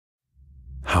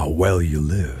How well you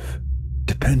live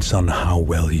depends on how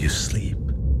well you sleep.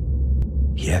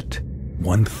 Yet,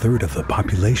 1/3 of the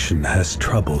population has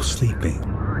trouble sleeping.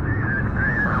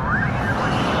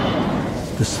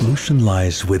 The solution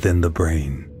lies within the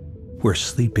brain, where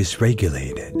sleep is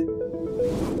regulated.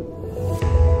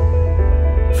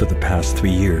 For the past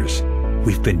 3 years,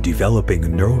 we've been developing a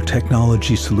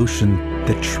neurotechnology solution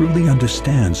that truly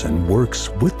understands and works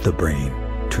with the brain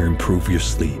to improve your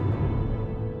sleep.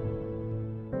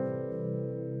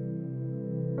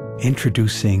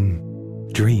 Introducing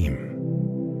Dreem.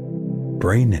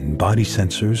 Brain and body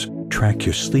sensors track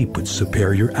your sleep with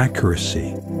superior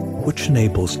accuracy, which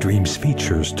enables Dreem's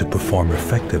features to perform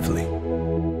effectively.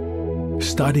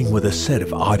 Starting with a set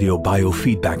of audio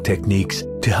biofeedback techniques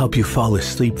to help you fall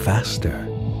asleep faster.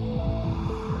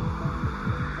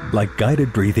 Like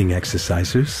guided breathing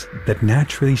exercises that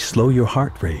naturally slow your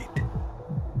heart rate.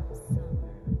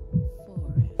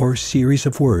 Or a series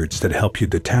of words that help you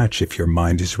detach if your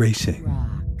mind is racing.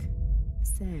 Rock,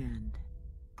 sand,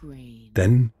 grain.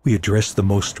 Then we address the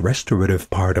most restorative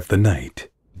part of the night,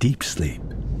 deep sleep.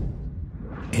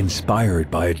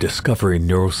 Inspired by a discovery in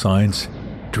neuroscience,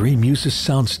 Dreem uses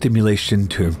sound stimulation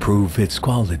to improve its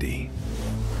quality.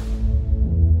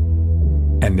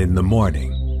 And in the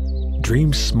morning,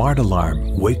 Dreem's smart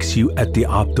alarm wakes you at the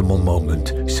optimal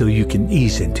moment so you can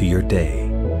ease into your day.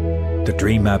 The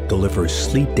Dreem app delivers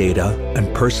sleep data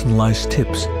and personalized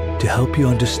tips to help you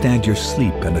understand your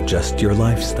sleep and adjust your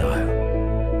lifestyle.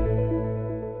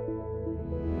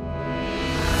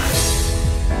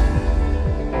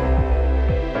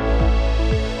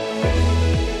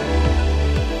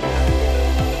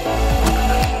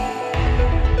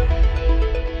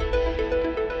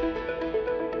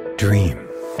 Dreem,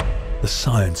 the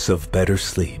science of better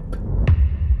sleep.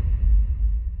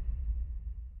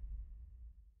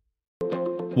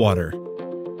 Water,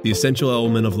 the essential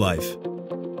element of life.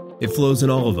 It flows in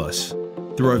all of us,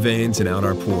 through our veins and out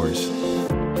our pores.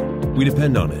 We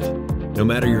depend on it. No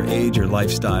matter your age or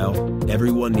lifestyle,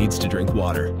 everyone needs to drink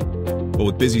water. But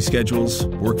with busy schedules,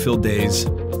 work-filled days,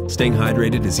 staying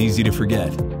hydrated is easy to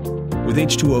forget. With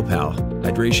H2O Pal,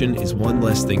 hydration is one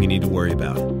less thing you need to worry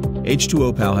about.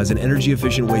 H2O Pal has an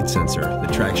energy-efficient weight sensor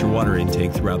that tracks your water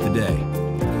intake throughout the day.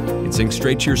 It syncs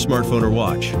straight to your smartphone or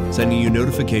watch, sending you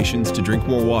notifications to drink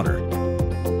more water.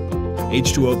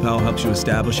 H2O Pal helps you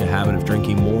establish a habit of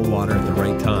drinking more water at the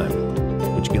right time,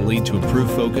 which can lead to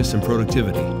improved focus and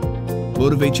productivity,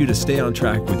 motivate you to stay on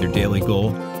track with your daily goal,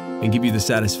 and give you the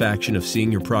satisfaction of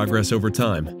seeing your progress over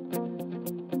time.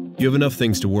 You have enough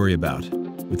things to worry about.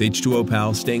 With H2O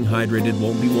Pal, staying hydrated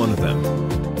won't be one of them.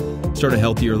 Start a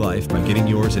healthier life by getting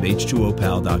yours at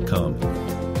h2opal.com.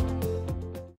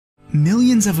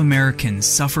 Millions of Americans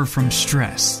suffer from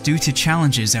stress due to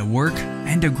challenges at work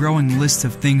and a growing list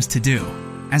of things to do.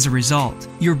 As a result,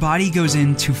 your body goes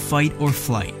into fight or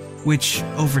flight, which,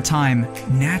 over time,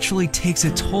 naturally takes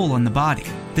a toll on the body.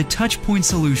 The TouchPoints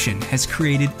solution has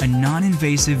created a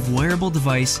non-invasive wearable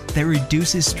device that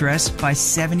reduces stress by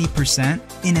 70%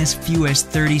 in as few as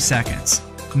 30 seconds,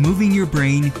 moving your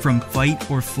brain from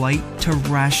fight or flight to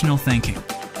rational thinking,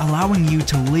 allowing you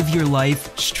to live your life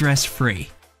stress-free.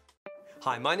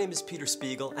 Hi, my name is Peter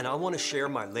Spiegel, and I want to share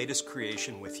my latest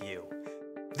creation with you.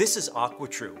 This is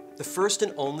AquaTrue, the first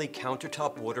and only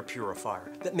countertop water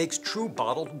purifier that makes true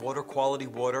bottled water quality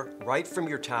water right from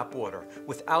your tap water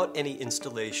without any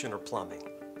installation or plumbing.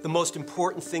 The most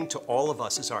important thing to all of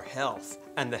us is our health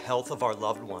and the health of our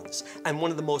loved ones. And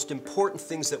one of the most important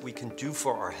things that we can do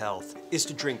for our health is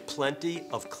to drink plenty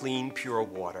of clean, pure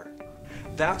water.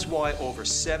 That's why over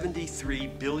 73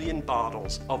 billion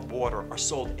bottles of water are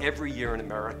sold every year in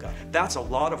America. That's a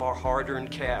lot of our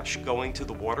hard-earned cash going to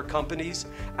the water companies,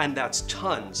 and that's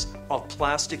tons of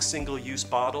plastic single-use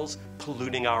bottles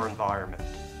polluting our environment.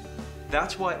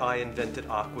 That's why I invented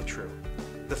AquaTrue,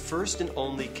 the first and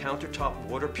only countertop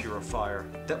water purifier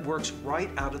that works right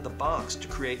out of the box to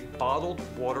create bottled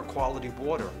water quality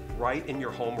water right in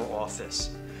your home or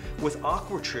office. With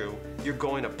AquaTrue, you're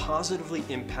going to positively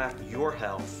impact your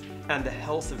health and the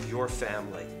health of your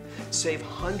family. Save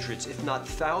hundreds, if not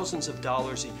thousands of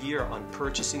dollars a year on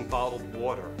purchasing bottled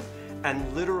water,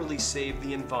 and literally save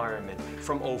the environment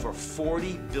from over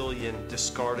 40 billion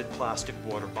discarded plastic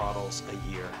water bottles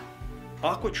a year.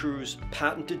 AquaTrue's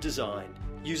patented design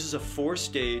uses a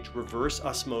 4-stage reverse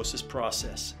osmosis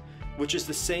process, which is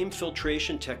the same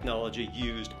filtration technology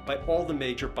used by all the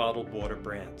major bottled water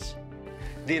brands.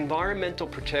 The Environmental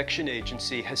Protection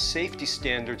Agency has safety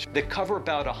standards that cover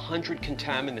about 100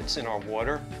 contaminants in our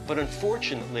water, but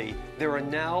unfortunately, there are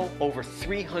now over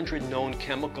 300 known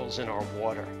chemicals in our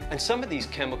water. And some of these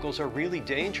chemicals are really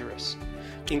dangerous.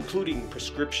 including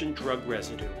prescription drug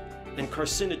residue and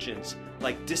carcinogens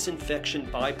like disinfection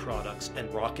byproducts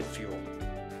and rocket fuel.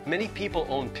 Many people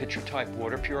own pitcher-type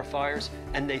water purifiers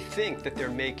and they think that they're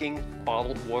making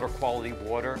bottled water quality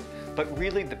water, but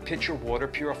really the pitcher water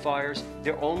purifiers,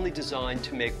 they're only designed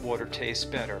to make water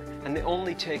taste better, and they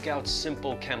only take out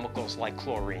simple chemicals like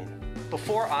chlorine.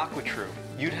 Before AquaTru,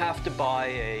 you'd have to buy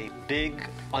a big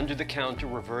under-the-counter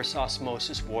reverse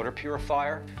osmosis water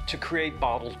purifier to create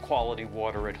bottled quality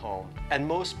water at home. And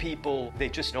most people, they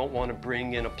just don't want to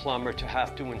bring in a plumber to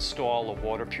have to install a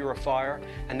water purifier,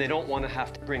 and they don't want to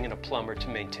have to bring in a plumber to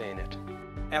maintain it.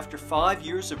 After 5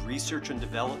 years of research and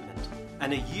development,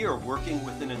 and a year working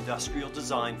with an industrial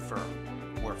design firm,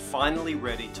 we're finally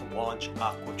ready to launch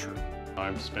AquaTru.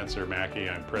 I'm Spencer Mackey.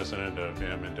 I'm president of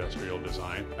M Industrial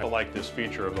Design. I like this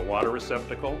feature of the water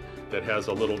receptacle that has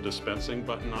a little dispensing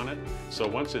button on it. So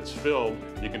once it's filled,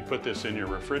 you can put this in your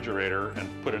refrigerator and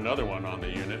put another one on the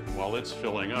unit. And while it's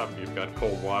filling up, you've got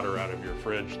cold water out of your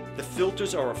fridge. The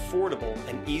filters are affordable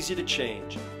and easy to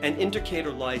change, and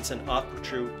indicator lights on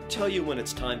AquaTru tell you when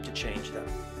it's time to change them.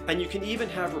 And you can even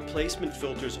have replacement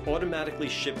filters automatically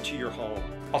shipped to your home.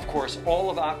 Of course,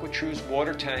 all of AquaTru's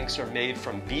water tanks are made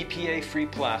from BPA-free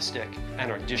plastic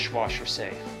and are dishwasher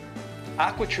safe.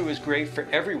 AquaTru is great for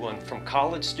everyone from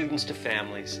college students to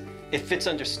families. It fits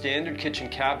under standard kitchen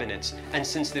cabinets, and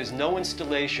since there's no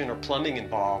installation or plumbing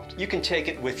involved, you can take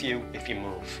it with you if you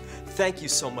move. Thank you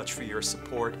so much for your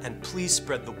support, and please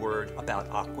spread the word about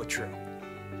AquaTru.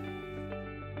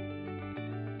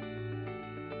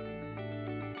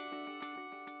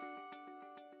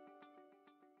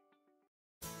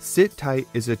 SitTight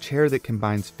is a chair that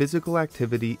combines physical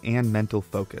activity and mental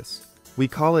focus. We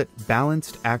call it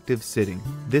balanced active sitting.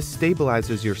 This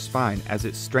stabilizes your spine as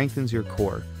it strengthens your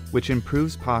core, which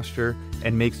improves posture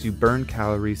and makes you burn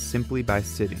calories simply by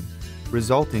sitting,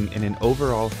 resulting in an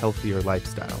overall healthier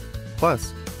lifestyle.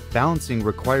 Plus, balancing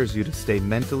requires you to stay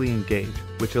mentally engaged,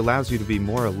 which allows you to be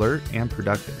more alert and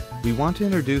productive. We want to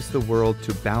introduce the world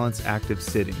to balanced active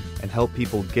sitting and help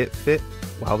people get fit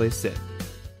while they sit.